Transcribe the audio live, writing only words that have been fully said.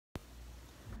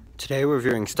Today we're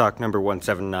reviewing stock number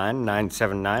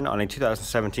 179979 on a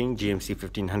 2017 GMC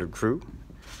 1500 Crew,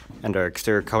 and our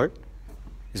exterior color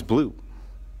is blue.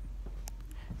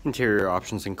 Interior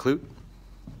options include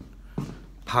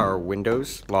power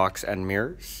windows, locks and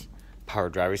mirrors,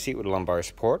 power driver's seat with lumbar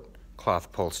support, cloth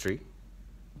upholstery,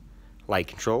 light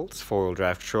controls, four-wheel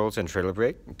drive controls and trailer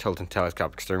brake, tilt and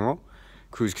telescopic steering wheel,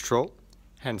 cruise control,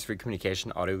 hands-free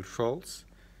communication audio controls,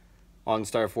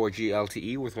 OnStar 4G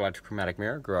LTE with electrochromatic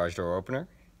mirror, garage door opener,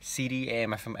 CD,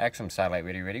 AM, FM, XM satellite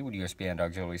radio ready with USB and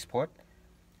auxiliary support,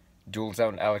 dual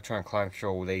zone electronic climate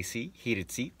control with AC,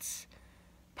 heated seats,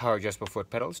 power adjustable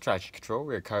foot pedals, traction control,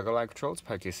 rear cargo light controls,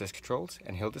 parking assist controls,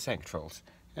 and hill descent controls.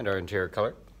 And our interior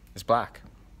color is black.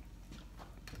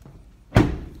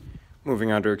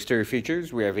 Moving on to exterior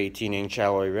features, we have 18-inch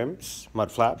alloy rims,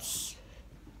 mud flaps,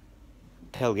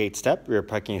 tailgate step, rear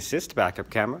parking assist,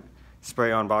 backup camera,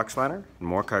 spray-on box liner, and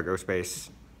more cargo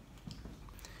space.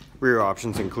 Rear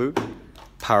options include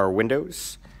power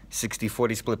windows,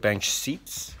 60/40 split bench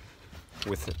seats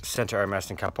with center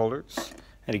armrest and cup holders,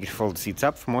 and you can fold the seats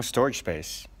up for more storage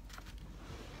space.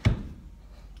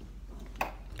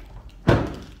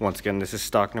 Once again, this is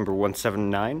stock number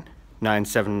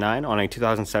 179979 on a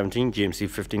 2017 GMC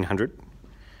 1500,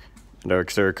 and our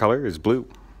exterior color is blue.